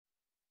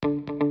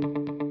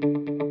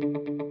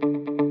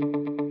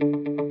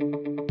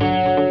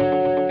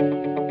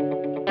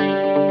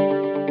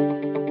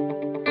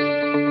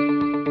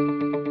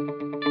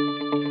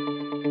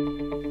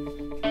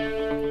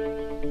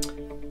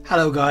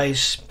Hello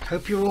guys,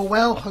 hope you're all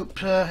well,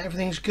 hope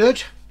everything's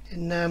good.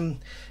 And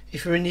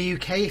if you're in the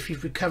UK, if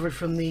you've recovered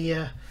from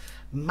the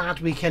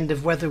mad weekend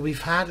of weather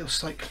we've had,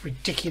 it's like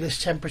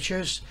ridiculous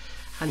temperatures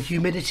and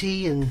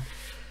humidity and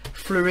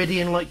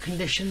Floridian like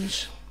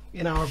conditions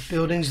in our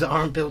buildings that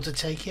aren't built to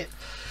take it.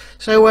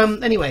 So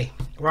anyway,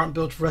 or aren't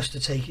built for us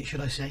to take it,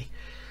 should I say.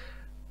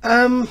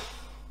 I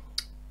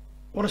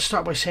want to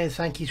start by saying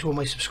thank you to all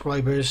my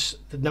subscribers.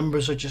 The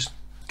numbers are just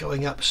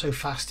going up so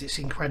fast, it's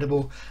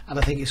incredible, and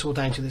I think it's all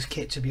down to this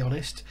kit, to be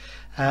honest.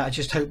 I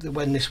just hope that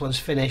when this one's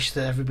finished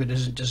that everybody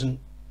doesn't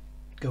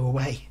go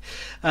away.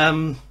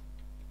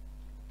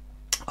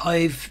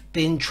 I've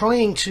been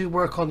trying to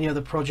work on the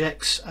other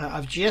projects.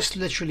 I've just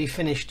literally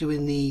finished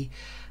doing the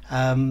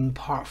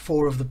part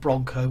 4 of the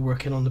Bronco,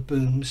 working on the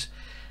booms,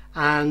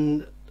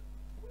 and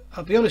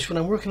I'll be honest, when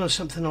I'm working on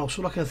something else,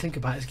 all I can think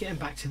about is getting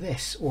back to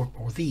this, or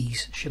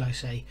these, should I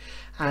say.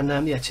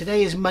 And yeah,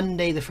 today is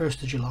Monday, the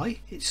 1st of July.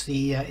 It's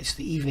the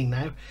evening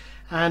now,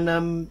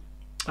 and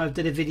I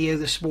did a video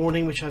this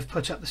morning, which I've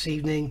put up this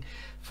evening,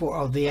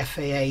 for the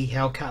FAA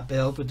Hellcat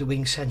build with the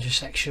wing center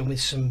section,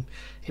 with some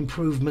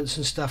improvements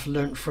and stuff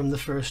learnt from the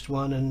first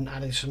one, and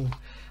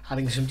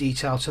adding some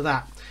detail to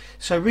that.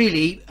 So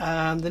really,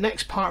 the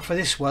next part for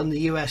this one, the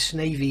US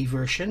Navy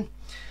version,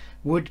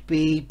 would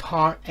be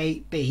part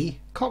 8B,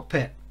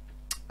 cockpit.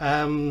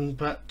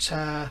 But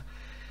do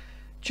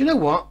you know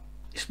what,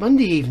 it's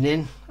Monday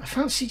evening, I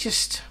fancy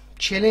just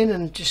chilling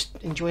and just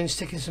enjoying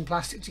sticking some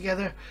plastic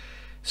together,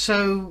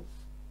 so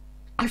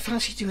I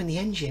fancy doing the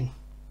engine.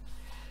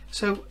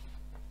 So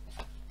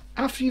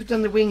after you've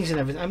done the wings and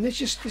everything, I mean,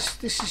 this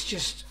is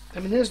just, I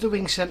mean, there's the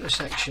wing center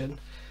section,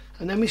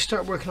 and then we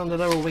start working on the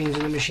lower wings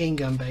and the machine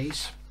gun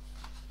bays,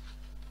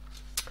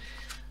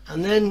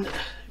 and then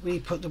we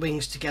put the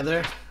wings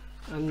together,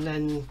 and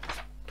then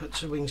put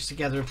some wings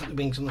together, put the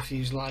wings on the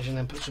fuselage, and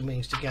then put some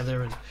wings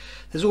together, and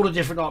there's all the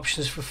different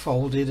options for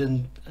folded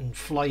and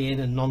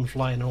fly-in and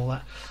non-fly and all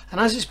that. And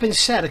as it's been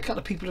said, a couple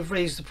of people have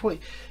raised the point,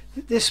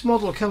 this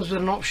model comes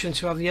with an option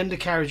to have the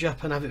undercarriage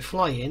up and have it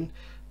fly in,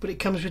 but it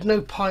comes with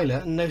no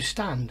pilot and no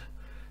stand.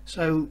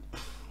 So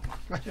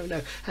I don't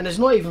know, and there's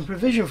not even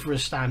provision for a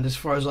stand as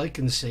far as I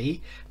can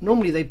see.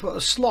 Normally they put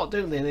a slot,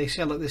 don't they, and they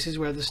say, look, this is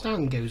where the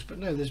stand goes, but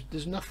no,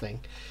 there's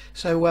nothing.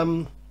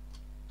 So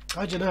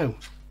I don't know,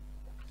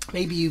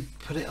 maybe you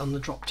put it on the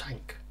drop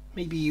tank,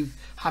 maybe you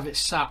have it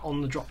sat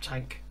on the drop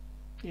tank.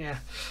 Yeah.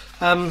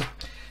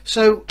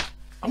 So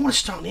I want to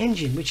start the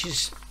engine, which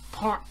is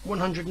part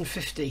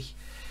 150,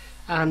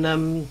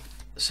 and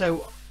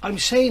so I'm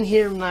saying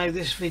here now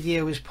this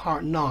video is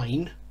part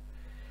 9.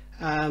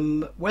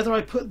 Whether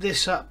I put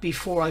this up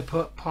before I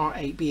put part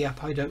 8B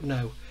up, I don't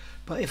know,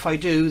 but if I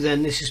do,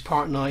 then this is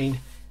part 9,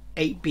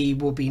 8B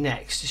will be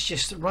next. It's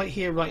just that right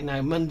here right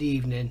now, Monday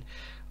evening,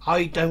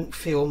 I don't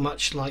feel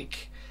much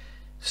like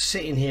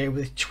sitting here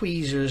with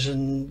tweezers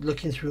and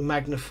looking through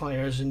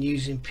magnifiers and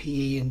using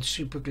PE and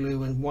super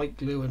glue and white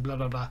glue and blah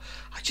blah blah.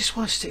 I just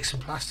want to stick some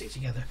plastic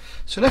together.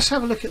 So let's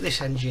have a look at this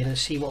engine and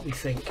see what we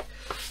think.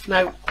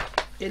 Now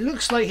it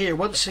looks like here,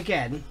 once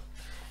again,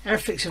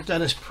 Airfix have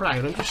done us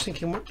proud. I'm just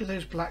thinking, what do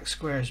those black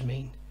squares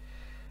mean?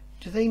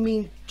 Do they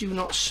mean do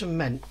not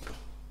cement?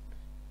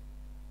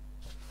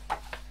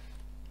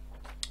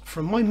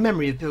 From my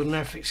memory of building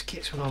Airfix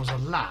kits when I was a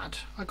lad,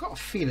 I got a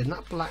feeling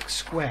that black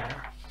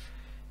square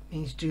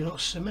means do not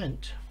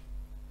cement.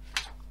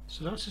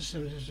 So that's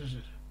a,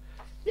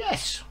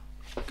 yes,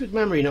 good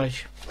memory,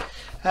 Nige.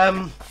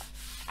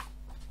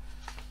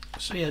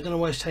 So yeah, I don't know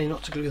why I was telling you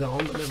not to glue that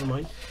on, but never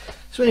mind.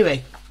 So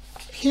anyway,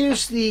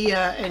 here's the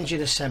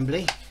engine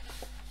assembly.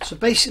 So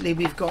basically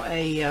we've got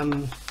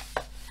a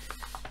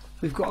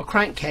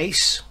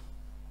crankcase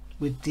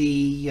with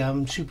the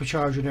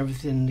supercharger and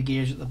everything, the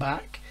gears at the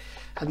back,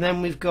 and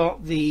then we've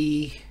got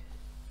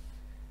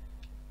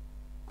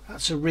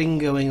that's a ring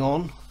going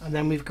on, and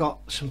then we've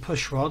got some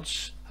push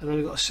rods, and then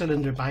we've got a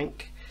cylinder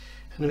bank,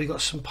 and then we've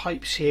got some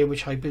pipes here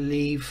which I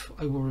believe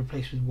I will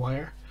replace with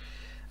wire,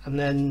 and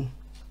then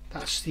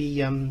that's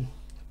the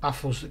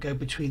baffles that go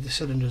between the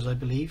cylinders, I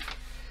believe.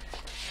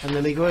 And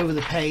then we go over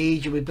the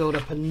page and we build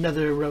up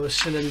another row of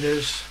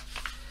cylinders,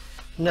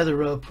 another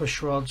row of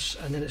push rods,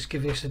 and then it's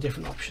giving us the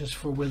different options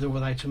for with or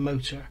without a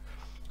motor.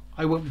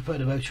 I won't be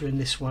putting a motor in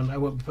this one, I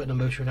won't be putting a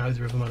motor in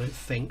either of them, I don't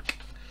think.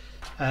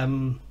 I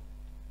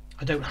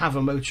don't have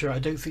a motor, I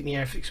don't think the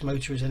Airfix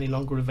motor is any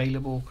longer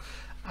available,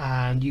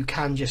 and you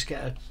can just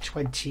get a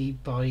 20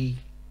 by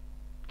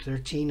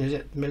 13, is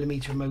it,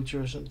 millimeter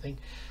motor or something?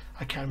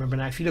 I can't remember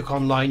now. If you look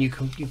online, you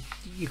can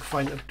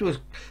find it. Do a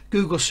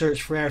Google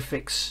search for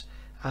Airfix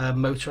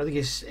motor, I think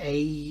it's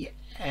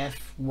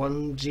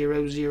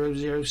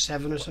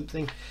AF10007 or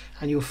something,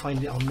 and you'll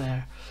find it on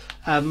there.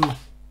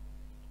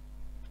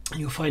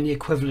 You'll find the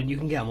equivalent, you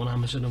can get them on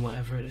Amazon or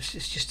whatever. It's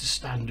just a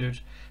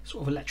standard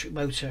sort of electric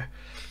motor,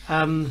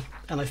 and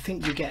I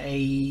think you get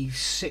a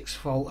 6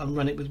 volt and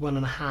run it with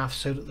 1.5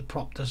 so that the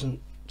prop doesn't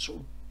sort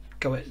of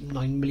go at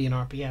 9 million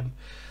RPM.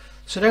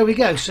 So there we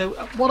go. So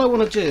what I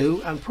want to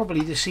do, and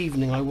probably this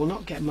evening I will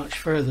not get much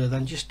further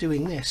than just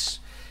doing this,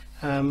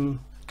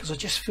 because I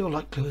just feel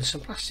like gluing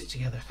some plastic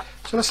together.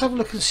 So let's have a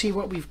look and see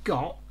what we've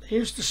got.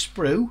 Here's the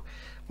sprue.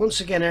 Once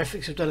again,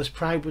 Airfix have done us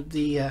proud with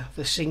the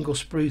single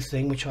sprue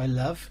thing, which I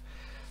love.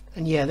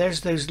 And yeah,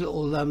 there's those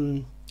little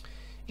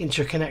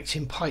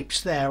interconnecting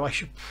pipes there. I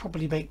should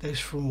probably make those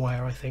from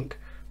wire, I think.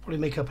 Probably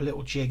make up a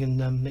little jig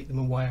and make them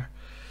a wire.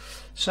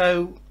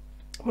 So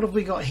what have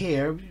we got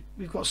here?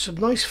 We've got some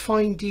nice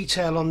fine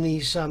detail on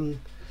these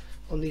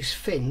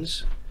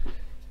fins,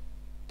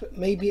 but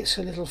maybe it's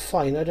a little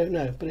fine, I don't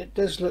know, but it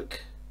does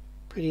look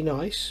pretty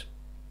nice.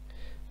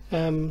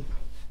 But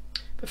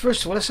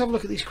first of all, let's have a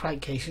look at these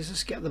crankcases.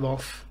 Let's get them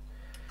off.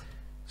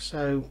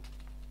 So,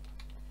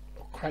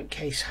 what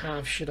crankcase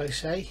halves should I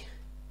say?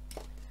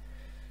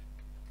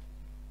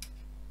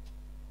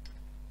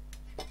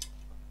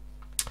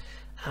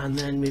 And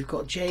then we've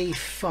got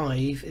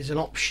J5 is an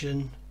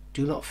option,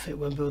 do not fit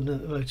when building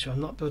the motor.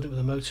 I'm not building it with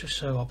a motor,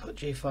 so I'll put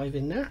J5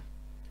 in there.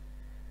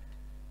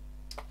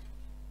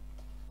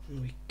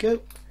 There we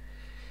go.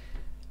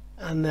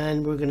 And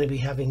then we're going to be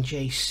having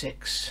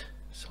J6,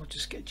 so I'll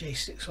just get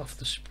J6 off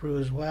the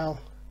sprue as well.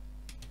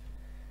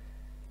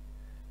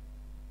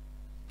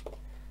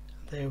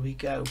 There we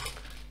go.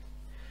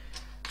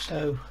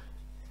 So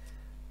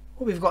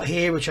what we've got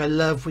here, which I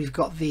love, we've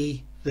got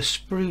the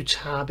sprue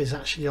tab is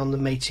actually on the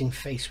mating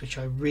face, which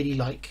I really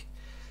like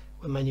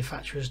when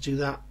manufacturers do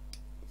that,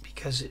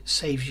 because it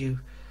saves you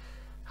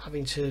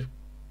having to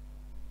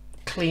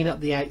clean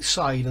up the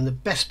outside. And the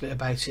best bit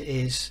about it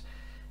is,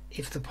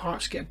 if the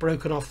parts get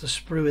broken off the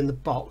sprue in the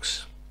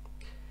box,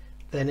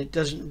 then it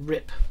doesn't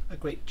rip a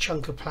great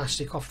chunk of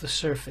plastic off the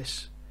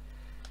surface.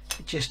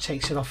 It just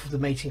takes it off of the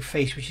mating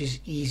face, which is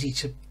easy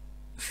to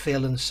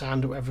fill and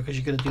sand or whatever, because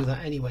you're going to do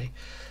that anyway.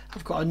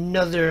 I've got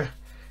another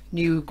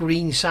new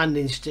green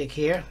sanding stick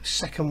here,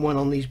 second one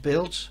on these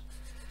builds.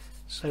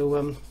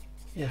 So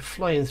yeah,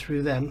 flying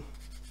through them.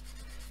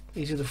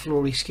 These are the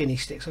Flory skinny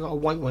sticks. I've got a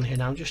white one here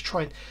now. I'm just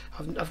trying.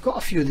 I've got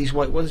a few of these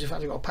white ones. In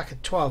fact, I've got a pack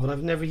of 12 and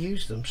I've never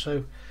used them,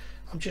 so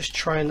I'm just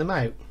trying them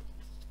out.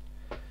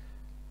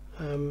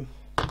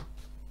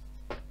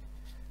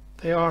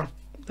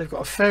 They've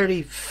got a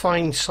fairly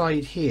fine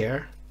side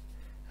here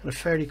and a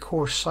fairly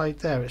coarse side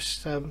there. It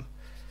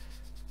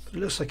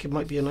looks like it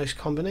might be a nice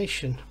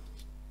combination.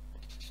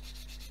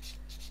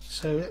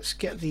 So let's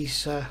get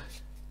these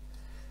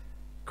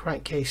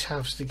crankcase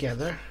halves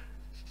together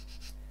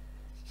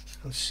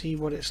and see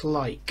what it's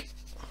like.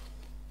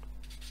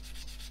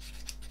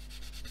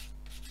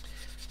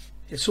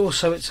 It's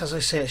as I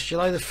say, it's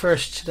July the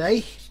 1st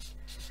today,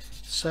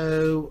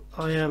 so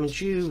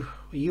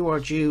you are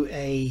due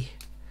a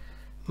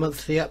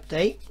monthly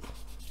update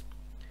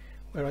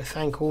where I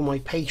thank all my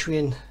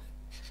Patreon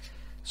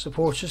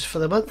supporters for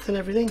the month and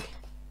everything.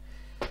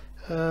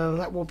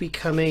 That will be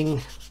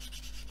coming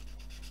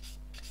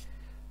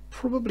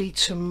probably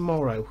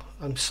tomorrow.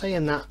 I'm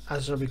saying that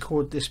as I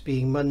record this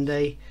being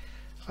Monday.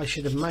 I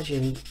should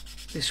imagine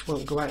this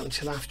won't go out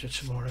until after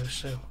tomorrow,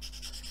 so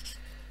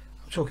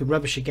I'm talking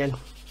rubbish again.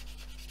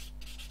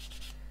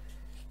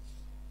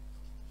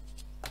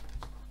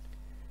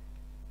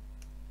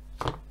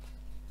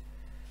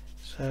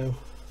 So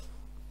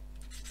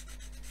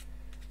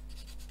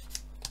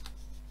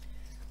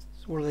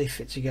what do they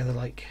fit together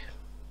like?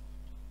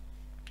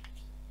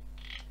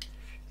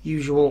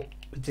 Usual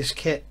with this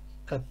kit,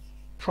 a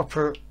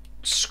proper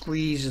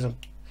squeeze and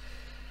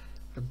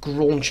a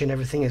graunch and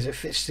everything as it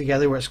fits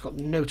together, where it's got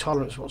no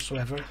tolerance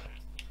whatsoever.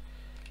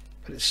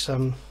 But it's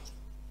yeah,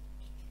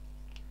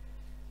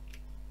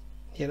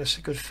 that's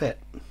a good fit.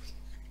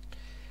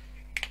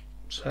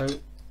 So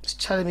it's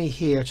telling me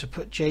here to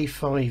put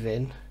J5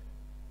 in.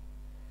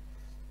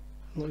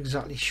 I'm not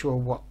exactly sure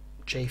what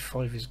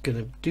J5 is going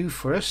to do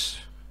for us.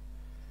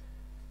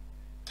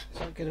 Is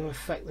that going to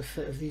affect the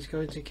fit of these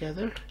going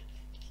together?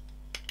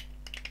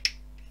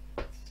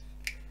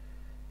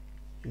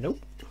 Nope.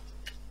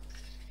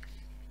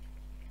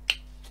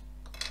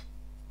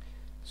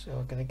 So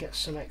I'm going to get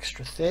some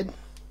extra thin.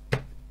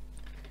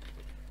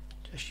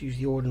 Just use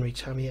the ordinary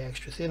Tamiya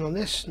extra thin on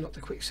this, not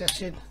the quick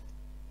setting.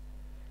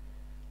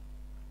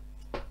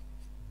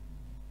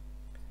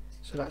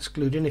 So that's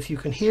glued in. If you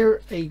can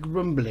hear a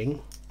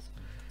rumbling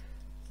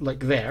like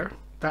there,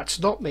 that's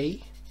not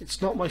me,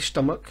 it's not my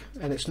stomach,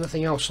 and it's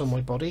nothing else on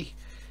my body.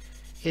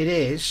 It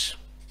is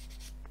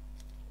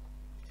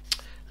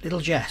little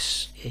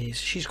Jess.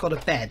 She's got a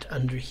bed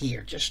under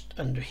here, just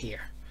under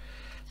here,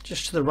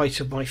 just to the right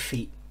of my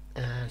feet,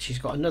 and she's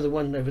got another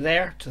one over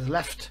there to the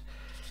left,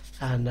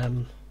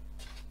 and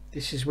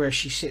this is where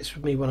she sits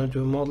with me when I'm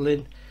doing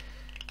modelling,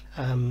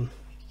 and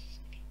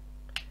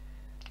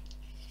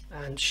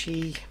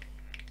she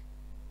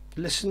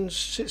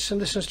sits and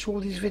listens to all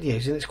these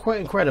videos, and it's quite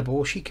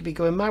incredible. She could be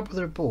going mad with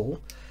her ball,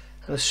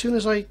 and as soon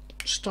as I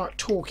start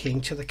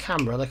talking to the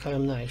camera like I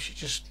am now, she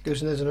just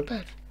goes and lays in her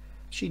bed.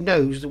 She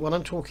knows that when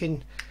I'm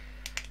talking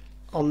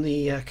on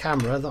the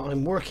camera that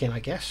I'm working, I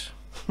guess,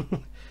 if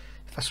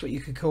that's what you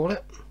could call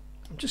it.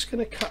 I'm just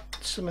going to cut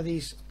some of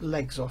these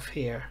legs off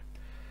here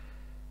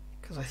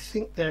because I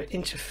think they're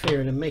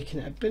interfering and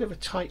making it a bit of a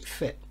tight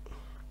fit.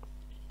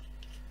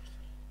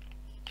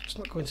 it's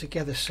not going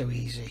together so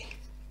easy.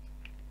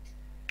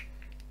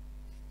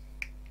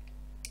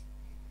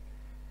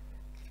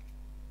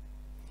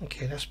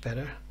 Okay, that's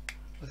better.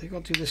 I think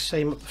I'll do the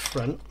same at the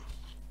front.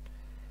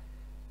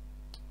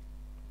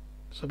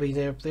 So I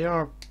mean, they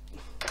are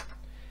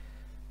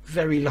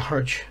very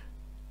large,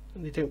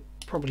 and they don't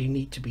probably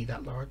need to be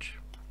that large.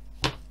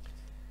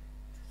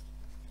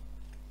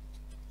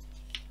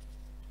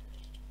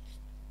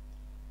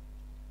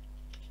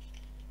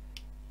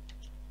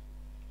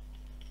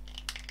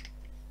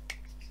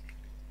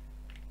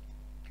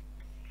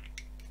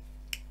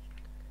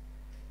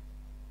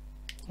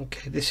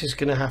 Okay, this is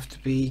going to have to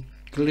be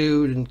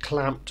glued and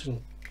clamped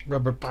and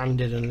rubber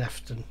banded and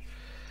left and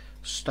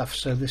stuff,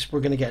 so this,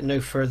 we're going to get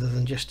no further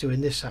than just doing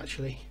this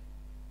actually,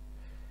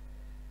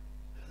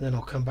 and then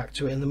I'll come back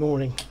to it in the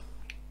morning.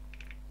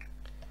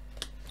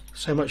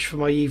 So much for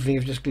my evening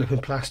of just gluing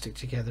plastic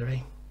together, eh?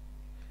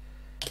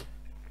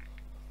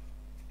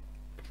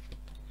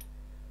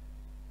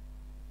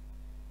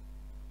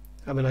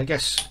 I mean, I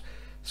guess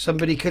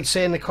somebody could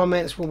say in the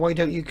comments, well, why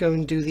don't you go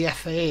and do the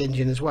FAA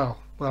engine as well?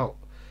 Well,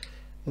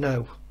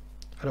 no,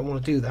 I don't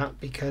want to do that,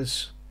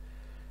 because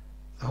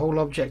the whole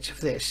object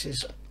of this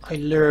is I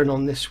learn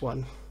on this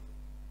one,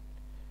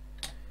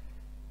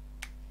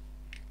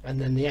 and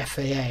then the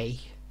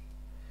FAA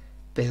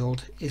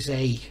build is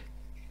a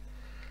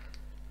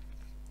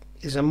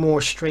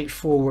more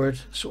straightforward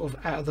sort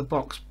of out of the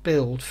box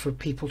build for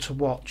people to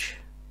watch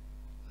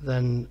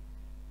than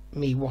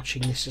me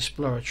watching this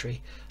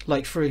exploratory.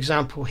 Like for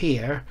example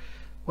here,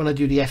 when I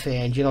do the FAA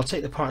engine, I'll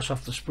take the parts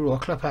off the sprue, I'll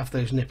clip half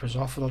those nippers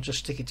off, and I'll just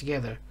stick it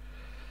together.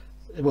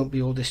 There won't be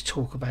all this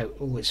talk about,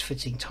 oh, it's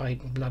fitting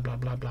tight and blah blah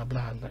blah blah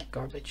blah and that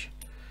garbage.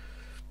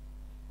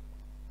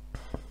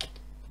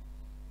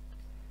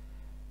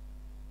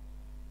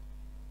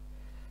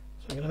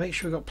 So I'm going to make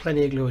sure we've got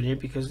plenty of glue in here,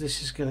 because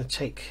this is going to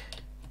take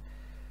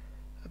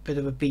a bit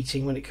of a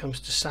beating when it comes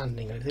to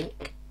sanding, I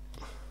think.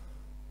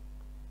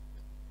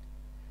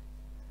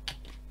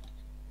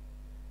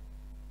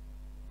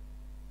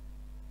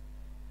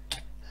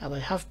 And I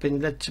have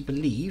been led to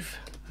believe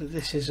that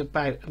this is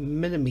about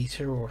 1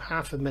 millimeter or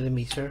half a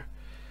millimeter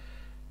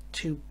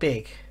too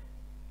big.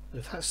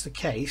 If that's the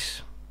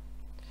case,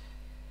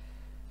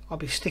 I'll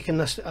be sticking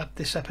this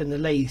up in the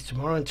lathe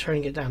tomorrow and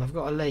turning it down. I've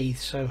got a lathe,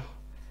 so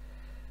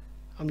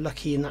I'm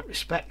lucky in that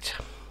respect.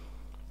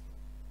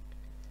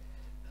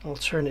 I'll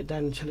turn it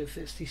down until it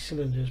fits these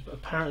cylinders, but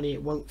apparently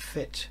it won't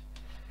fit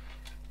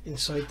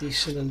inside these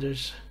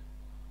cylinders.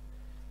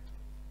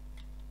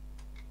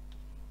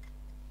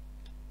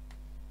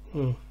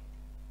 I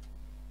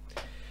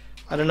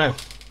don't know,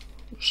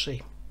 we'll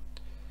see.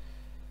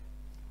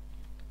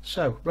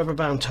 So, rubber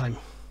band time.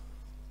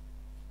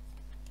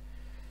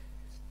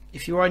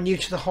 If you are new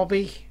to the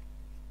hobby,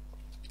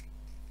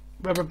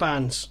 rubber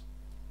bands,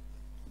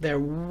 they're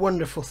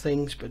wonderful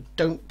things, but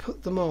don't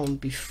put them on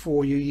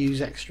before you use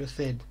extra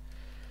thin,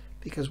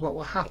 because what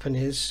will happen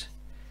is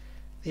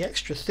the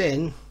extra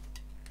thin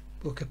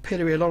will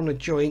capillary along the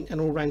joint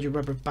and all around your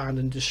rubber band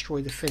and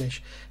destroy the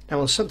finish.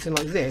 Now on something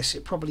like this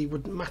it probably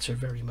wouldn't matter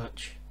very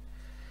much,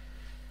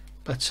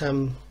 but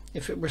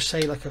if it were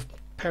say like a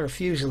pair of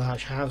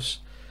fuselage halves,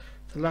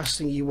 the last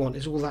thing you want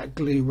is all that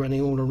glue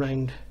running all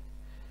around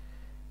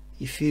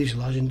your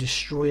fuselage and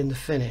destroying the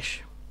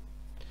finish.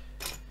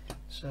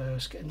 So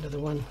let's get another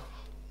one,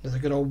 another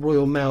good old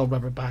Royal Mail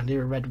rubber band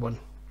here, a red one.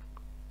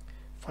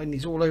 Find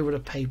these all over the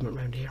pavement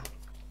around here.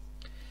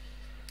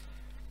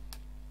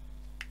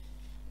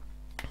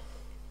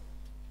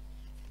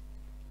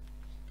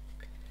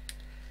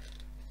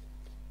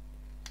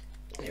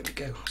 There we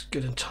go, it's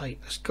good and tight,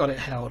 it's got it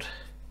held.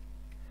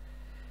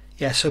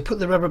 Yeah, so put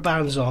the rubber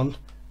bands on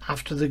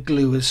after the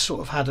glue has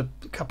sort of had a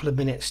couple of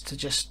minutes to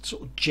just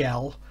sort of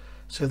gel,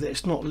 so that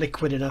it's not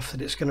liquid enough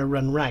that it's going to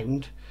run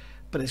round,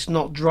 but it's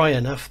not dry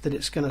enough that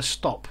it's going to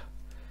stop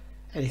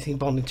anything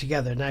bonding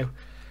together. Now,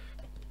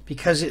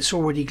 because it's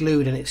already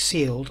glued and it's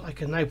sealed, I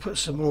can now put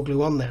some more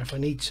glue on there if I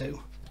need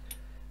to,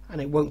 and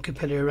it won't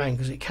capillary around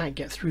because it can't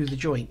get through the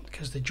joint,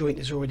 because the joint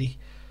is already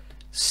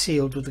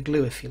sealed with the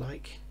glue, if you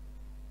like.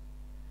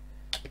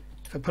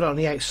 If I put it on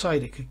the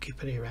outside, it could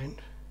capillary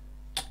around.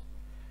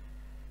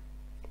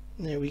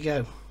 There we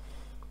go.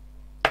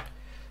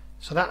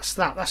 So that's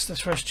the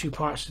first two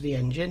parts of the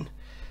engine,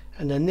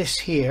 and then this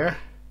here,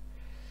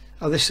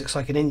 oh, this looks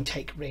like an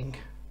intake ring,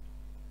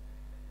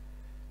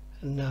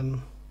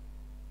 and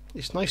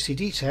it's nicely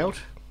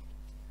detailed.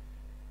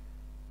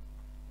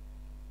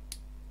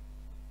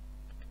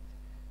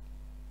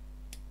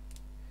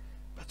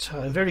 But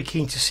I'm very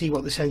keen to see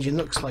what this engine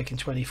looks like in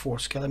 24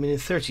 scale. I mean, in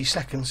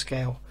 32nd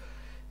scale,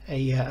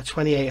 a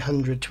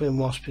 2800 twin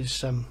wasp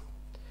is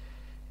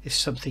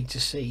something to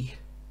see,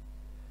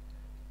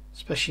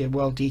 especially a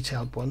well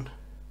detailed one.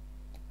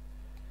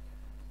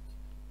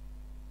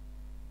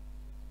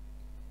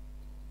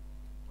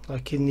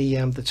 Like in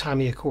the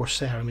Tamiya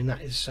Corsair. I mean,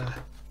 that's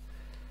a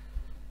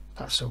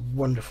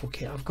wonderful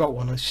kit. I've got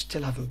one, I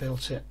still haven't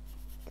built it.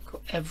 I've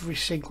got every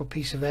single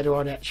piece of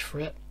Eduard etch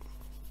for it,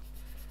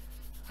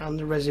 and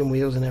the resin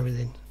wheels and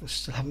everything. I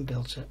still haven't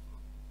built it.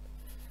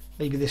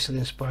 Maybe this will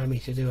inspire me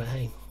to do it,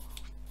 hey?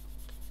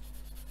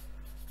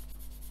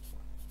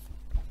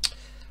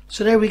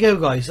 So there we go,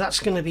 guys. That's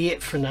going to be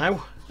it for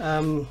now.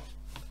 And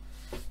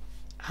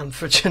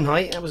for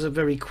tonight, that was a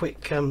very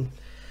quick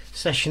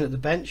session at the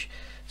bench.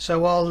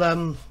 So I'll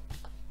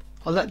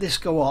let this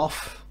go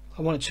off.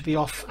 I want it to be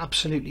off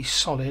absolutely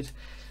solid,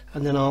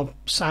 and then I'll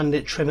sand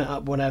it, trim it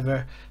up,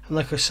 whatever. And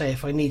like I say,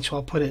 if I need to,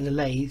 I'll put it in the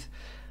lathe,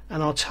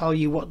 and I'll tell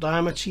you what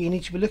diameter you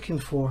need to be looking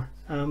for.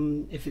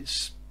 If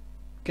it's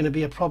going to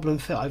be a problem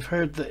fit, I've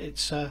heard that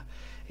it's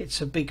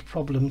a big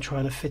problem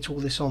trying to fit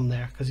all this on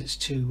there because it's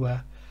too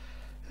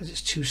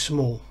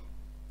small,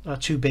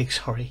 too big,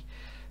 sorry.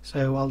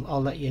 So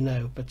I'll let you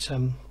know. But I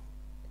mean,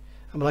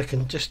 I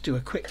can just do a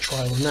quick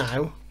trial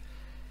now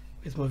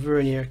with my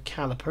vernier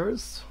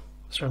calipers.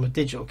 Sorry, my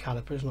digital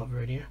calipers, not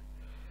vernier.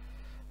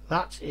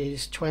 That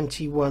is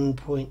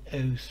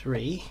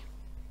 21.03,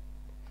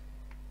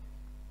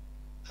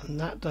 and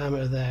that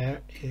diameter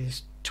there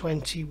is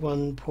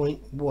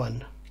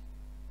 21.1.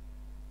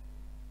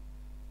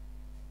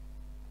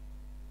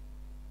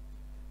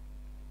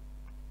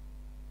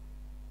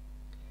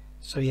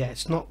 So yeah,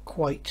 it's not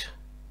quite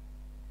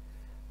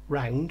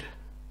round.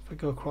 If I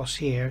go across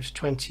here, it's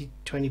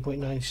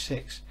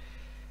 20.96.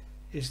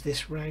 Is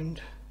this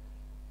round?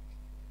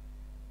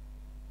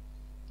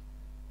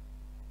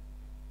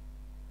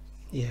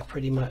 Yeah,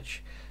 pretty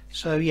much.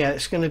 So yeah,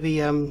 it's going to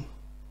be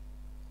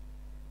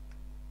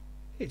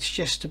it's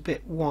just a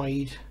bit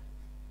wide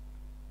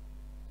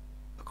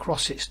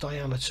across its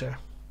diameter.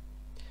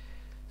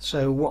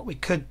 So what we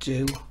could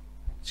do,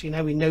 see,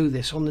 now we know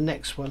this, on the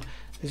next one,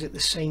 is it the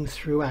same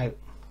throughout?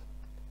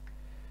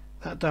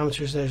 That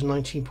diameter is there is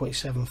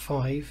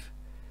 19.75,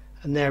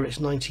 and there it's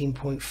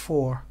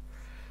 19.4.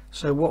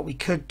 So what we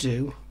could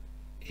do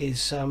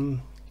is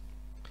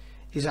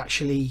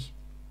actually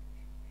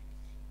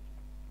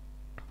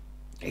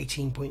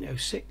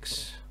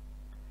 18.06,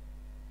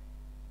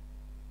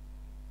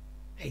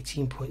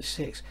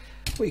 18.6.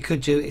 What you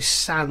could do is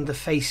sand the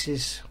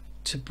faces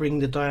to bring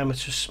the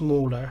diameter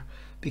smaller,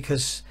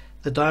 because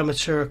the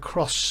diameter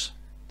across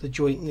the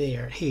joint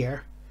near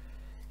here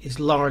is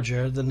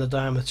larger than the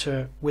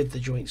diameter with the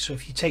joint. So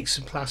if you take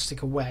some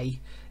plastic away,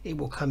 it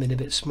will come in a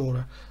bit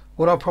smaller.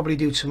 What I'll probably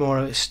do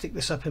tomorrow is stick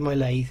this up in my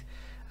lathe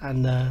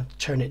and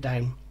turn it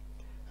down,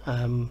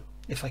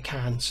 if I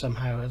can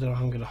somehow. I don't know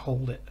how I'm going to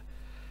hold it,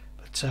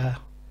 but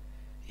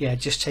yeah,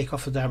 just take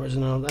off the diameters,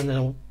 and then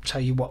I'll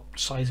tell you what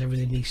size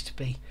everything needs to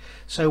be.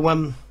 So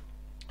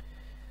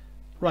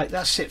right,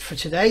 that's it for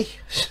today.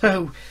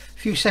 So a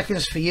few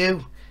seconds for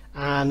you,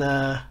 and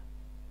I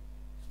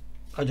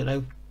don't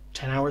know,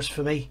 10 hours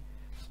for me.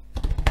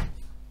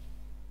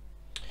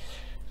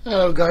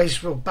 Hello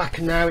guys, we're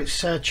back now.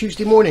 It's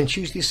Tuesday morning,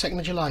 Tuesday the 2nd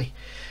of July,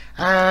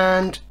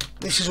 and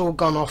this has all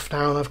gone off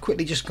now, and I've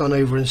quickly just gone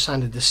over and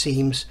sanded the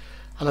seams,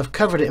 and I've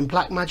covered it in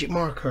black magic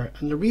marker.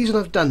 And the reason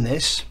I've done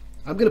this,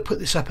 I'm going to put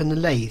this up in the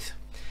lathe,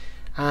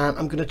 and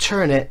I'm going to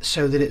turn it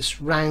so that it's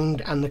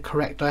round and the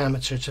correct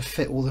diameter to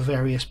fit all the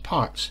various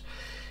parts.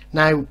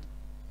 Now,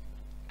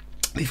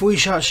 before you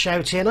start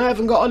shouting, I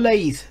haven't got a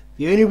lathe,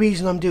 the only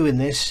reason I'm doing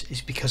this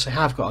is because I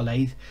have got a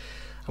lathe,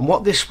 and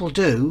what this will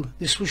do,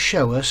 this will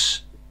show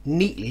us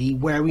neatly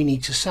where we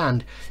need to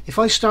sand. If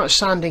I start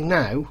sanding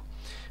now,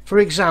 for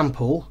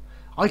example,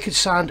 I could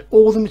sand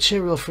all the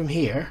material from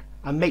here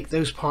and make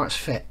those parts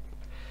fit.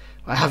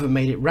 I haven't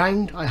made it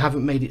round, I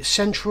haven't made it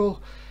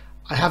central,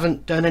 I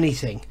haven't done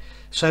anything.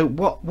 So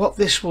what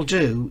this will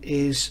do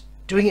is,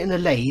 doing it in the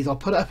lathe, I'll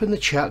put it up in the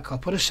chuck, I'll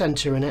put a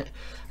center in it,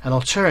 and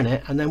I'll turn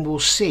it, and then we'll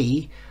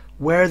see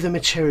where the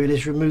material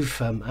is removed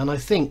from. And I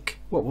think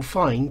what we'll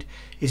find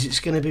is it's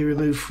going to be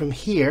removed from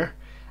here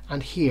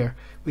and here,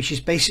 which is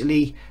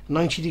basically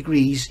 90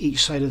 degrees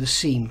each side of the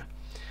seam.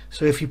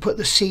 So if you put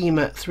the seam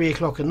at 3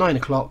 o'clock and 9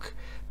 o'clock,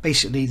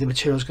 basically the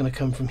material is going to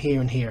come from here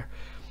and here,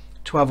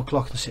 12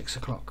 o'clock and 6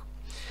 o'clock.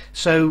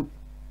 So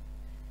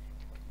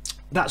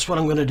that's what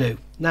I'm going to do.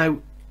 Now,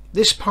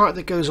 this part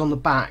that goes on the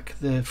back,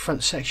 the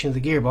front section of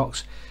the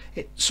gearbox,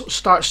 it sort of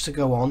starts to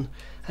go on,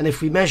 and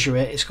if we measure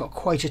it, it's got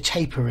quite a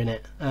taper in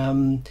it.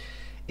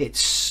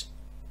 It's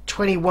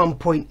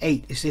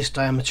 21.8 is this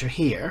diameter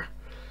here.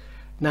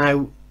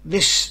 Now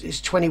this is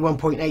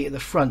 21.8 at the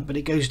front, but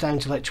it goes down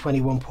to like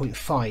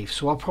 21.5,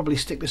 so I'll probably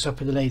stick this up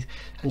in the lathe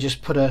and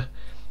just put an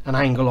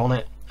angle on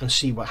it and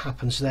see what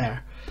happens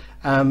there.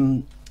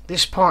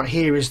 This part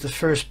here is the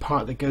first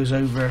part that goes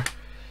over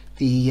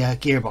the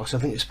gearbox. I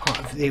think it's part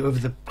of over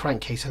the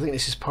crankcase. I think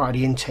this is part of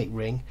the intake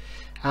ring,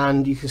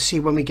 and you can see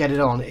when we get it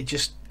on, it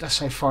just, that's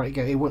how far it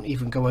goes. It won't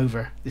even go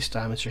over this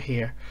diameter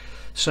here.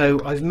 So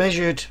I've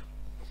measured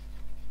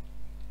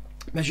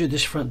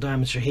this front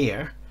diameter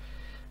here,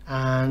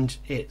 and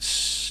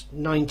it's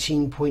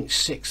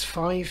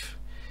 19.65,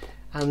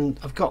 and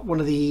I've got one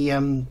of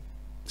the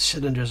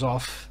cylinders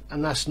off,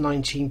 and that's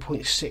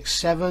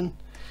 19.67.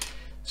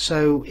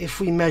 So if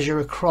we measure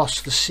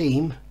across the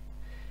seam,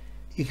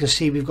 you can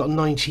see we've got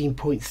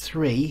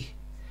 19.3,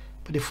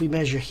 but if we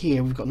measure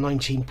here, we've got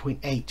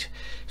 19.8.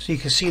 So you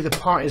can see the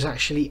part is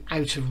actually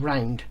out of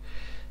round.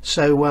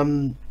 So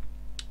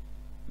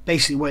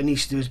basically what it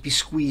needs to do is be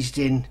squeezed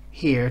in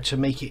here to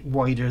make it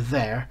wider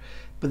there,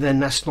 but then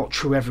that's not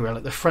true everywhere.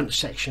 Like the front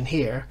section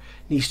here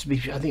needs to be,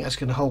 I think that's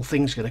going to, the whole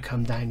thing's going to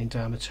come down in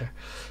diameter.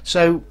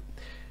 So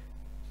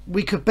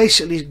we could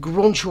basically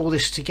grunch all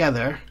this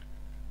together,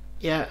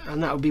 yeah,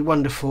 and that would be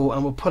wonderful,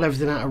 and we'll put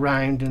everything out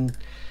around and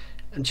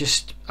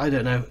just, I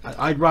don't know,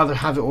 I'd rather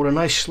have it all a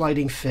nice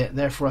sliding fit.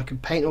 Therefore I can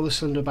paint all the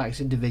cylinder backs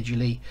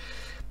individually,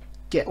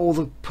 get all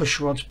the push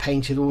rods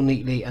painted all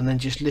neatly, and then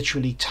just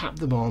literally tap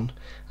them on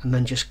and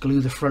then just glue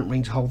the front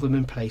ring to hold them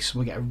in place. So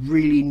we'll get a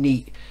really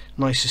neat,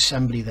 nice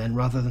assembly then,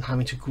 rather than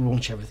having to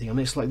grunch everything. I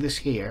mean, it's like this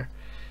here,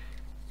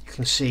 you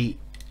can see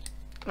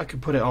I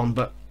can put it on,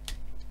 but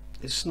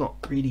it's not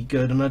really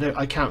good, and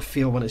I can't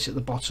feel when it's at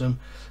the bottom.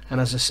 And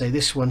as I say,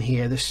 this one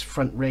here, this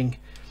front ring,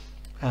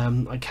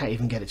 I can't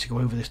even get it to go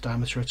over this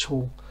diameter at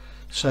all.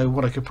 So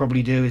what I could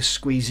probably do is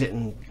squeeze it,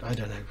 and I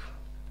don't know,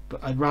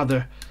 but I'd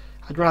rather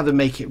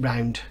make it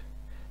round.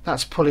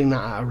 That's pulling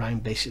that out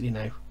around basically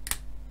now.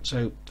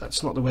 So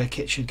that's not the way a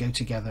kit should go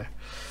together.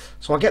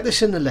 So I'll get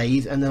this in the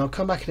lathe, and then I'll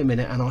come back in a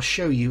minute and I'll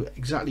show you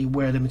exactly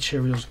where the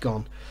material's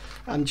gone.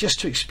 And just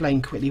to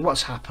explain quickly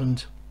what's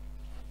happened,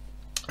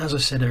 as I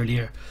said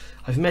earlier,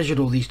 I've measured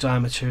all these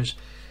diameters.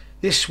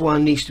 This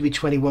one needs to be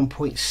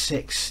 21.6,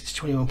 it's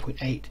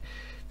 21.8.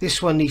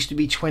 This one needs to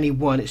be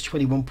 21, it's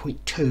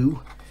 21.2.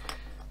 So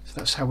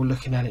that's how we're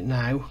looking at it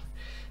now.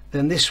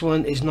 Then this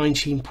one is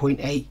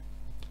 19.8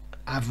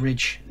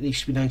 average, it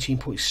needs to be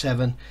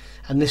 19.7,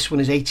 and this one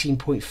is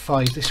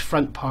 18.5. This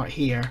front part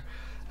here,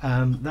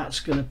 that's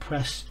going to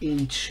press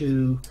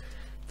into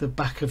the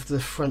back of the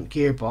front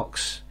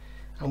gearbox,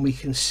 and we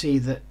can see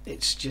that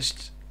it's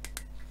just,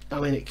 I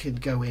mean, it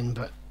could go in,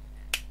 but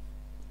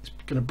it's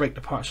going to break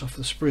the parts off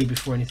the sprue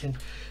before anything.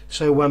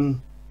 So what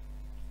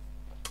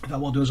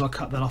I'll do is I'll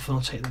cut that off and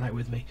I'll take that out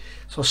with me.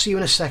 So I'll see you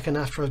in a second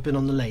after I've been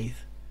on the lathe.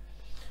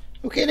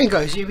 Okay then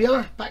guys, here we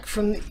are, back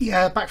from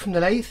the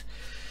lathe.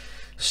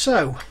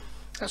 So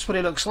that's what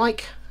it looks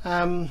like.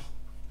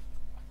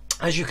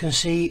 As you can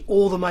see,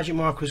 all the magic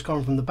marker has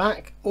gone from the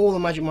back, all the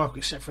magic marker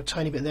except for a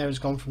tiny bit there has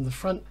gone from the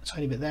front, a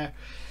tiny bit there,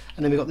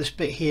 and then we've got this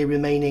bit here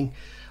remaining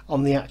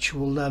on the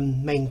actual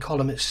main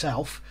column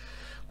itself.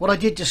 What I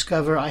did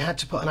discover, I had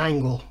to put an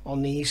angle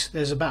on these.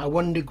 There's about a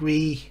 1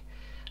 degree,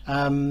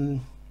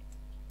 sorry,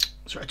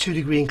 a 2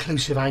 degree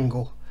inclusive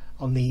angle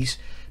on these,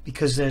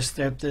 because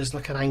there's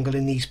like an angle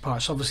in these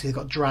parts. Obviously they've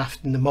got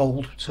draft in the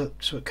mold, so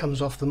it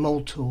comes off the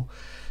mold tool.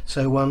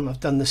 So I've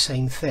done the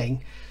same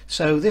thing.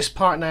 So this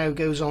part now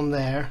goes on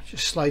there,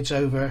 just slides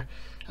over,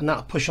 and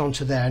that'll push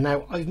onto there.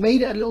 Now I've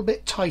made it a little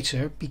bit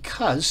tighter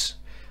because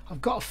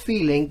I've got a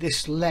feeling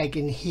this leg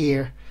in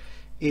here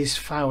is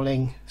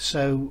fouling,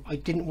 so I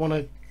didn't want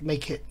to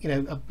make it, you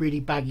know, a really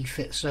baggy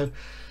fit. So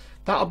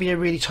that'll be a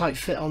really tight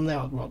fit on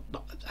there, well,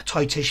 a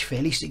tightish fit,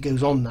 at least it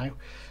goes on now.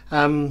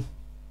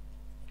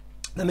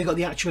 Then we've got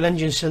the actual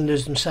engine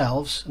cylinders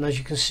themselves, and as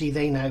you can see,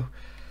 they now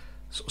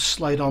sort of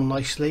slide on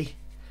nicely,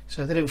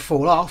 so they don't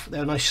fall off,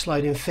 they're a nice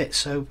sliding fit.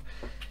 So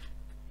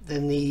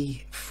then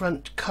the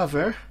front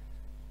cover,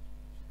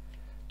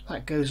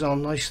 that goes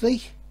on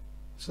nicely,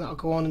 so that'll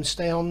go on and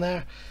stay on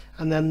there.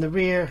 And then the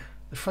rear,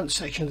 the front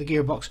section of the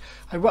gearbox,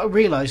 I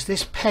realised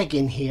this peg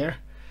in here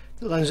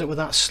that lines up with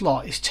that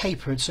slot is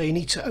tapered, so you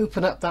need to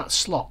open up that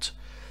slot.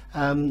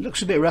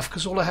 Looks a bit rough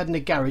because all I had in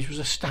the garage was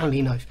a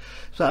Stanley knife.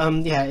 So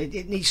yeah,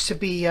 it needs to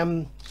be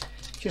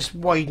just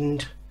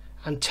widened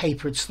and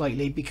tapered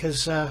slightly,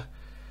 because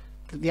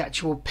the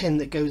actual pin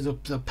that goes,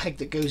 the peg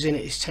that goes in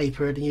it is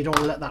tapered, and you don't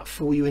want to let that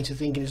fool you into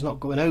thinking it's not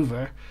going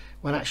over,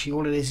 when actually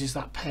all it is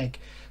that peg.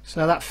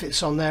 So now that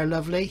fits on there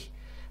lovely,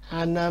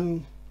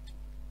 and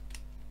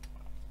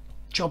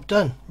job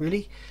done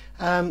really.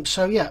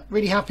 So yeah,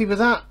 really happy with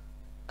that.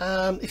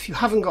 If you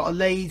haven't got a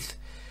lathe,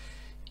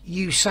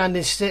 use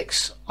sanding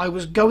sticks. I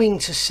was going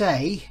to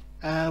say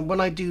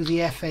when I do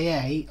the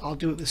FAA I'll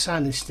do it with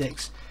sanding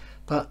sticks,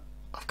 but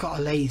I've got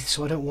a lathe,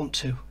 so I don't want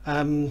to.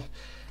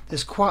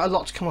 There's quite a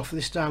lot to come off of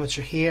this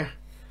diameter here,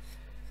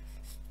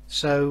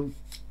 so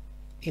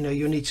you know,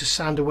 you'll need to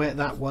sand away at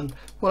that one.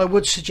 What I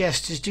would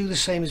suggest is do the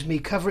same as me,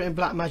 cover it in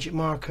black magic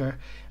marker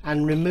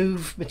and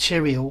remove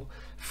material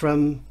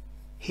from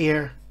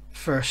here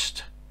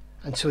first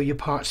until your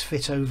parts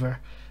fit over.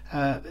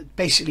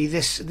 Basically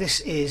this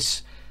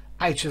is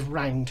out of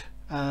round,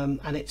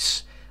 and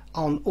it's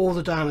on all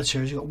the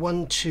diameters. You've got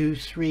 1, 2,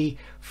 3,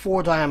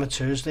 4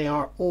 diameters. They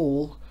are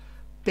all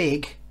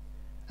big,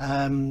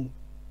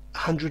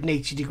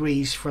 180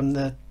 degrees from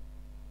the,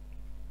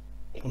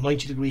 or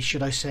 90 degrees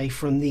should I say,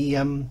 from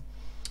the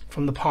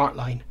part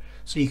line.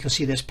 So you can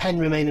see there's pen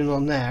remaining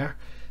on there.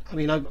 I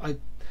mean,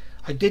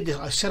 I did this,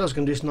 I said I was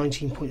going to do this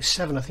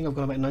 19.7, I think I've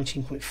got about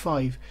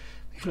 19.5.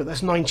 If you look,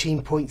 that's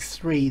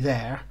 19.3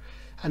 there,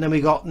 and then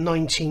we got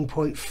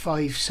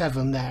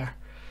 19.57 there.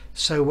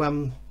 So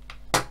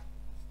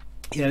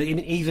you know,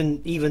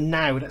 even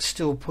now that's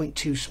still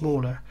 0.2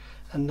 smaller,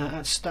 and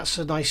that's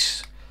a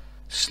nice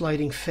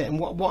sliding fit. And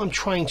what I'm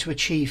trying to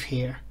achieve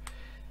here,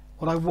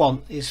 what I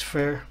want is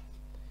for,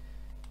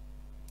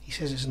 he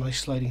says it's a nice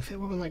sliding fit,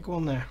 where will that go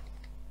on there?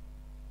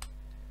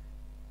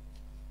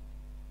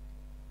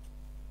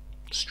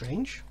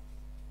 strange.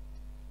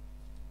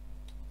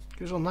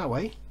 Goes on that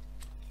way.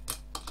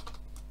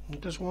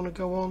 It doesn't want to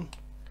go on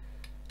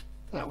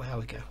that way. There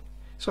we go.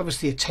 It's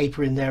obviously a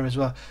taper in there as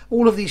well.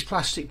 All of these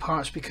plastic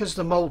parts, because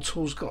the mold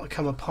tool's got to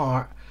come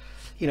apart,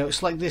 you know,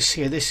 it's like this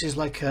here. This is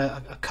like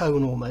a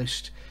cone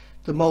almost.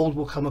 The mold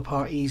will come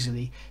apart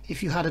easily.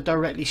 If you had a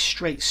directly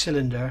straight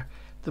cylinder,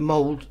 the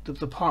mold,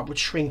 the part would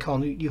shrink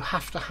on. You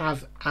have to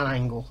have an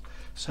angle.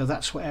 So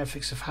that's what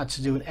Airfix have had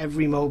to do, and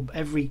every mold,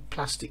 every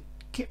plastic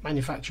kit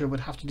manufacturer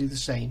would have to do the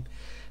same.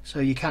 So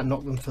you can't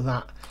knock them for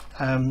that.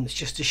 It's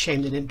just a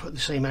shame they didn't put the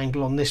same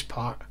angle on this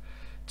part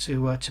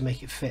to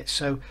make it fit.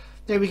 So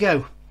there we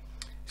go.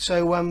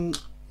 So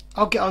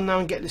I'll get on now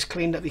and get this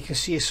cleaned up. You can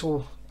see it's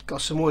all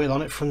got some oil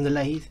on it from the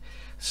lathe.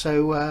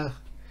 So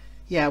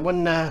yeah,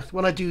 when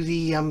I do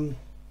the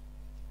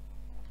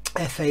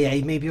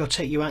FAA, maybe I'll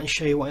take you out and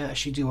show you what I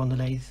actually do on the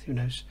lathe. Who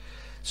knows?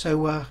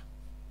 So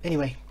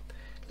anyway,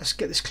 let's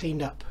get this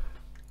cleaned up.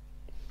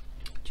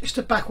 Just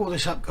to back all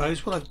this up,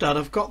 guys, what I've done,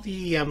 I've got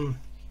the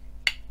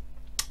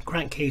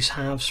crankcase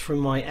halves from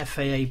my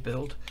FAA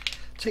build,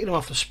 taken them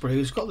off the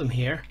sprues, got them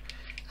here,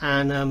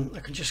 and I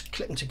can just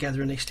clip them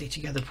together and they stay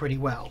together pretty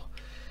well.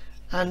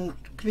 And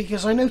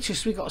because I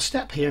noticed we got a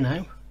step here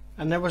now,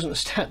 and there wasn't a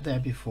step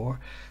there before,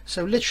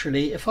 so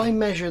literally if I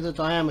measure the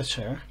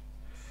diameter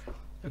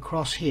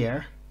across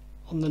here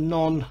on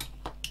the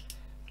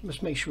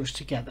let's make sure it's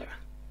together,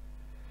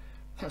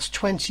 that's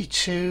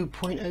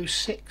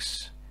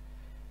 22.06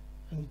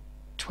 and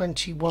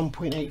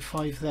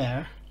 21.85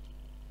 there,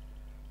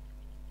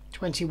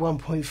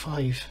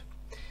 21.5.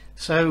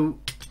 so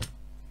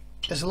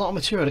there's a lot of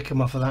material to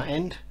come off of that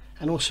end.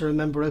 And also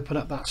remember, open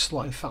up that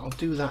slot. In fact, I'll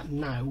do that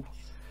now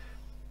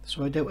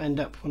so I don't end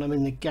up when I'm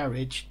in the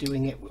garage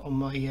doing it on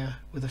my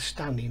with a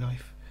Stanley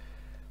knife.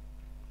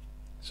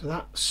 So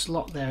that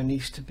slot there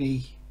needs to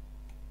be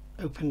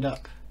opened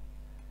up,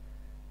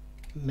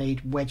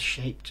 made wedge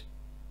shaped,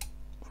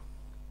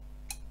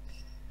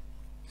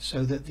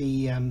 so that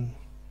the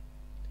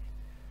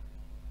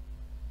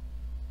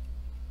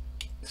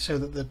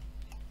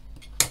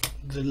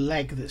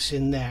leg that's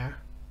in there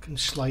can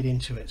slide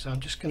into it. So I'm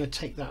just going to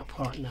take that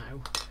apart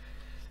now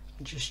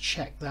and just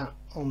check that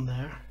on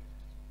there,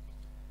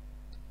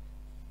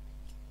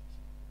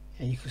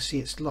 and you can see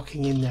it's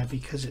locking in there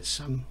because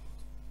it's it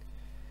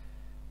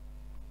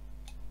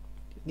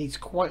needs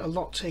quite a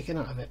lot taken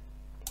out of it.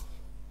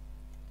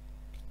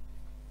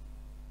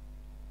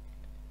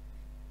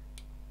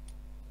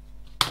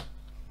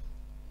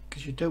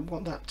 Because you don't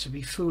want that to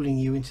be fooling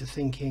you into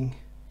thinking,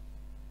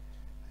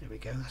 there we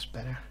go, that's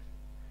better.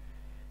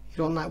 You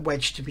don't want that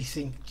wedge to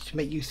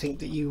make you think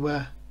that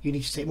you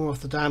need to take more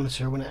off the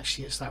diameter, when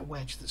actually it's that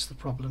wedge that's the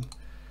problem.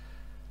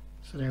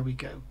 So there we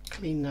go.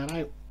 Clean that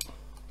out,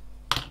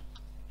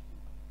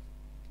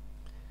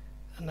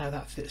 and now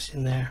that fits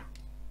in there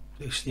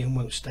loosely and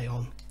won't stay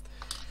on.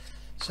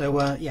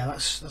 So yeah,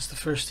 that's the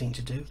first thing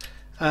to do.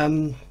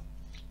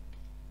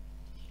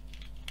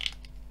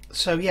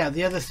 So yeah,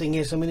 the other thing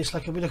is, I mean, it's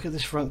like if we look at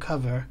this front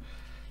cover,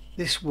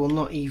 this will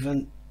not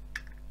even,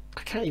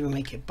 I can't even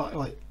make it bite.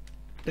 Like,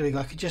 there we go,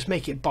 I could just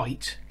make it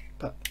bite,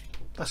 but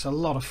that's a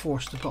lot of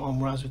force to put on,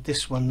 whereas with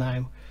this one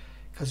now,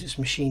 because it's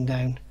machined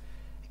down,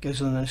 it goes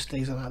on and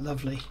stays like that,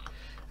 lovely.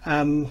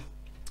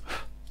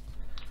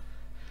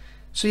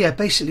 So yeah,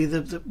 basically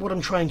what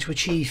I'm trying to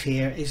achieve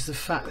here is the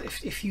fact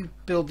that if you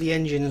build the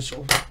engine and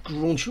sort of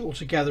launch it all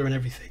together and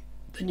everything,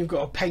 then you've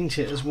got to paint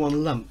it as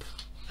one lump.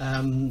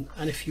 And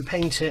if you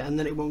paint it and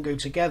then it won't go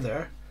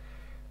together,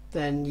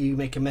 then you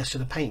make a mess of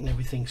the paint and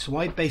everything. So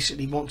I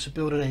basically want to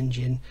build an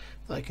engine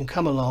that I can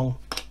come along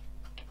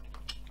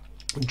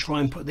and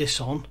try and put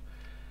this on.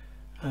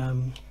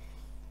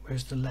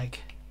 Where's the leg?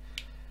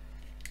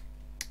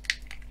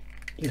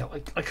 You know,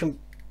 I can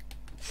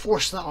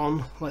force that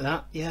on like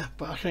that, yeah,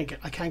 but I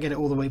can't get it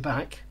all the way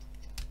back.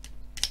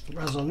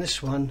 Whereas on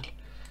this one,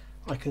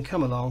 I can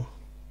come along.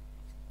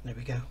 There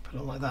we go, put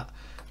it on like that.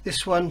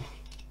 This one,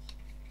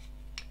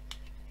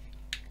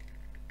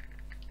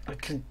 I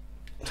can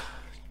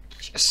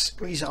just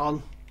squeeze it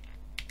on,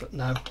 but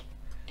no,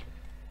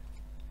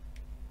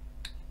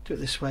 do it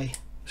this way,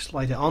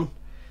 slide it on,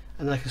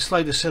 and then I can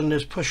slide the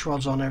cylinders, push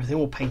rods on, everything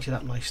all painted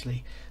up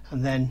nicely,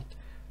 and then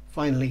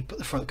finally put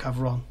the front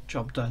cover on,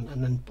 job done.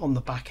 And then on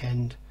the back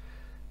end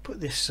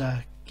put this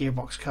gear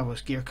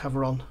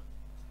cover on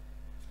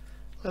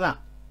like that,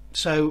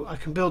 so I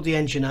can build the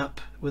engine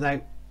up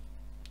without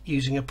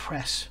using a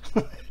press.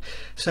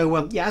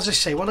 So yeah, as I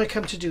say, when I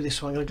come to do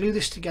this one, I'm going to glue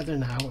this together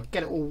now,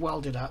 get it all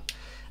welded up,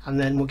 and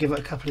then we'll give it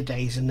a couple of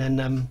days, and then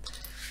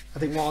I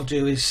think what I'll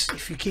do is,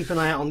 if you keep an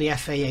eye out on the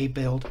FAA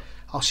build,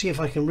 I'll see if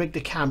I can rig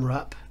the camera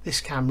up,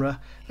 this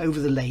camera, over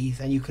the lathe,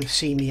 and you can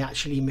see me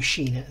actually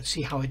machine it and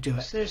see how I do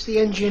it. So there's the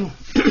engine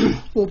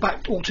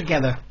all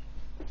together,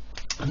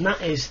 and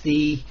that is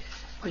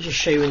I'll just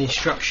show you in the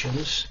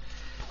instructions.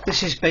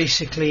 This is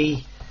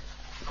basically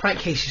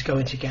crankcases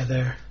going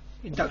together,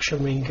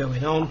 induction ring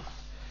going on,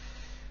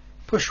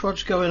 push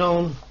rods going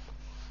on,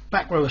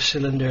 back row of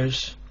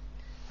cylinders,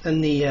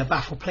 then the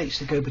baffle plates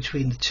that go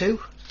between the two,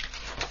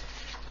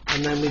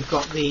 and then we've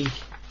got the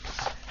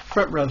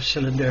front row of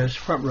cylinders,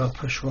 front row of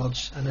push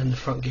rods, and then the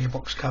front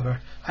gearbox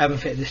cover. I haven't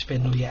fitted this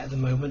spindle yet at the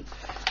moment,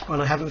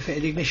 and I haven't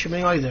fitted the ignition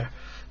ring either,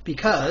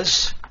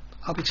 because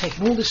I'll be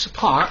taking all this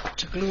apart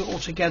to glue it all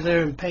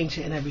together and paint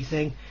it and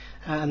everything,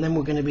 and then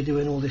we're going to be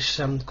doing all this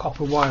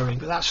copper wiring,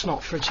 but that's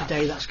not for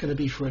today, that's going to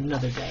be for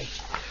another day.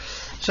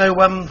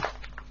 So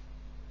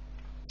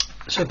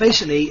so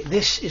basically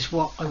this is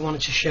what I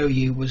wanted to show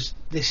you, was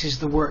this is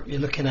the work you're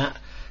looking at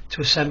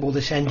to assemble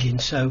this engine.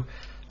 So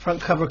front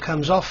cover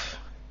comes off,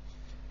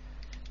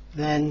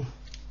 then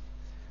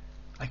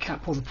I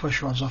can't pull the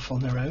push rods off on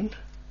their own.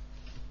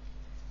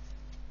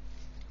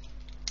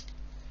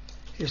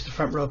 Here's the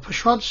front row of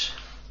push rods.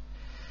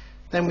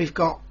 Then we've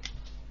got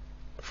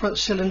front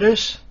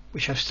cylinders,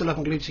 which I still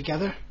haven't glued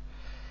together.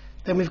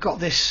 Then we've got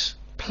this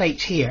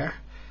plate here.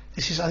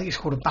 This is, I think it's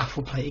called a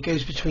baffle plate. It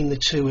goes between the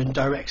two and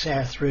directs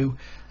air through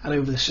and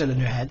over the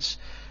cylinder heads.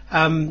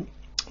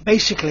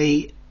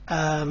 Basically,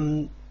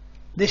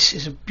 this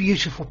is a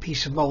beautiful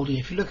piece of moulding.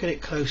 If you look at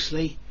it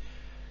closely,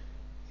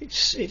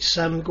 it's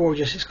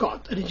gorgeous. It's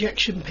got an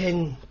ejection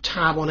pin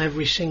tab on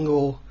every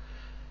single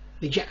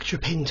ejector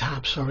pin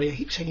tab. Sorry, I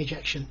keep saying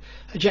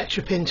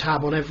ejector pin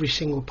tab on every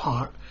single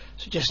part.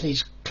 So it just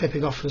needs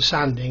clipping off and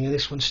sanding, and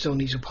this one still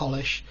needs a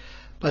polish.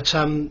 But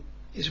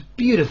it's a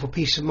beautiful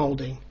piece of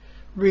moulding.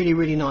 Really,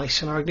 really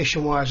nice, and our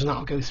ignition wires and that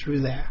will go through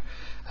there.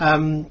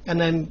 And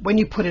then when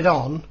you put it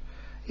on,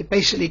 it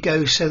basically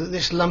goes so that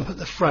this lump at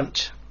the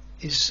front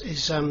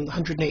is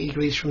 180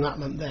 degrees from that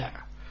lump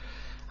there,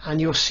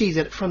 and you'll see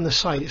that from the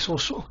side it's all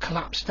sort of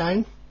collapsed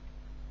down.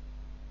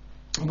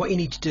 And what you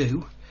need to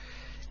do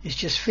is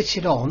just fit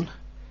it on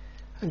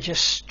and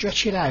just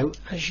stretch it out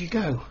as you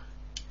go,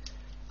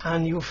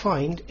 and you'll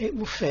find it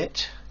will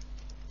fit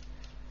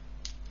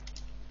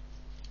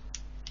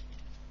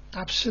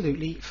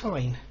absolutely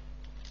fine.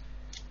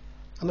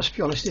 I must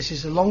be honest, this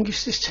is the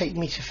longest it's taken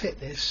me to fit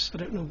this. I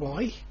don't know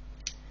why.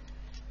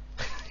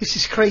 This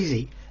is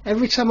crazy.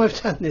 Every time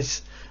I've done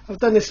this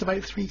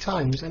about 3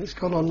 times, and it's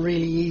gone on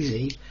really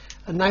easy,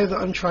 and now that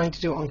I'm trying to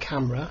do it on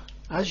camera,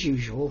 as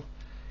usual,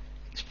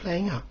 it's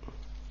playing up.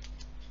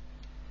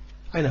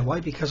 I know why,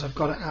 because I've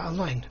got it out of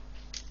line.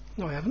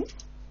 No, I haven't.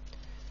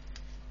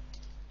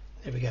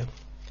 There we go.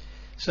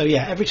 So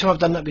yeah, every time I've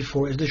done that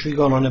before, it's literally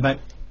gone on about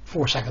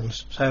 4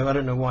 seconds, so I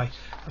don't know why.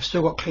 I've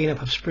still got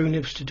cleanup of sprue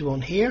nibs to do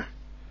on here,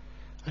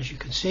 as you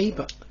can see,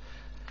 but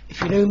if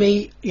you know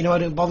me, you know I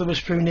don't bother with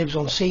sprue nibs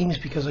on seams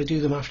because I do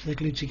them after they're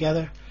glued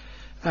together.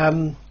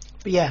 But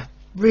yeah,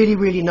 really,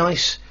 really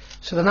nice.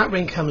 So then that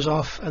ring comes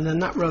off, and then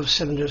that row of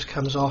cylinders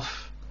comes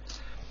off,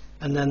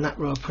 and then that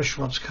row of push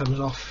rods comes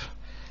off,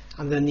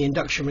 and then the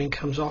induction ring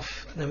comes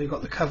off, and then we've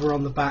got the cover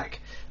on the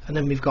back, and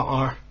then we've got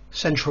our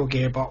central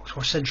gearbox,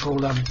 or central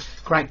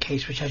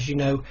crankcase, which, as you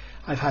know,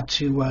 I've had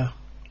to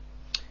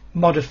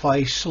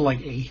modify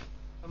slightly.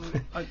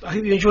 I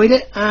hope you enjoyed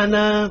it,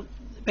 and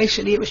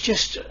basically it was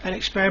just an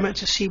experiment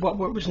to see what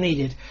work was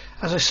needed.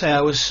 As I say,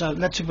 I was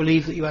led to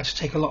believe that you had to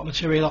take a lot of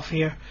material off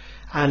here,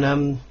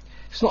 and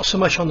it's not so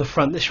much on the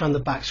front, this around the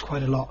back's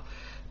quite a lot.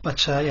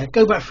 But yeah,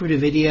 go back through the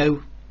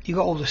video, you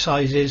got all the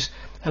sizes,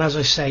 and as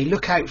I say,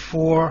 look out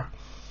for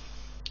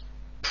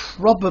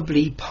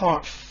probably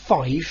part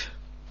 5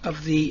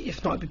 of the,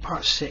 if not it'd be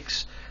part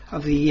 6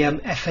 of the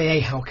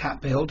FAA Hellcat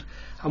build.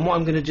 And what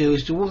I'm going to do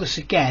is do all this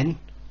again,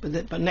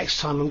 but next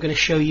time I'm going to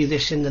show you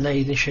this in the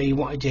lathe and show you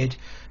what I did,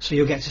 so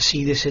you'll get to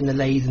see this in the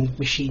lathe and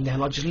machine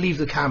down. I'll just leave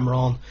the camera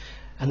on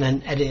and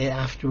then edit it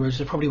afterwards.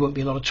 There probably won't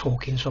be a lot of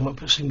talking, so I might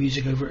put some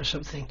music over it or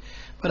something,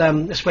 but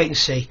let's wait and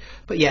see.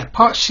 But yeah,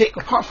 part 6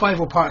 or part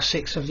 5 or part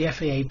 6 of the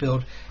FAA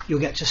build, you'll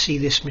get to see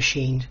this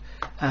machined.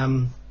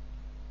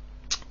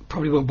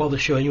 Probably won't bother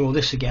showing you all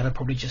this again. I'll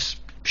probably just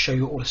show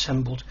you all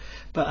assembled.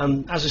 But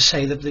as I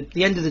say,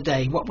 the end of the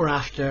day, what we're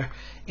after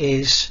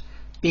is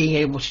being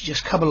able to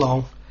just come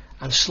along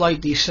and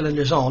slide these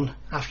cylinders on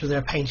after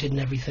they're painted and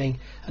everything,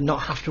 and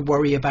not have to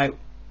worry about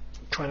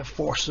trying to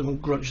force them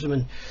and grudge them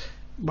and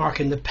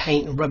marking the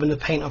paint and rubbing the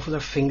paint off with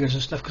our fingers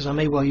and stuff, because I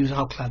may well use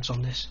alclads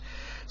on this.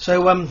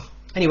 So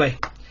anyway,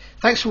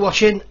 thanks for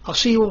watching. I'll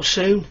see you all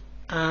soon,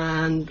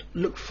 and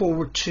look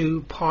forward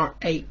to part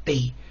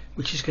 8B,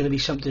 which is going to be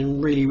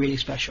something really, really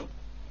special.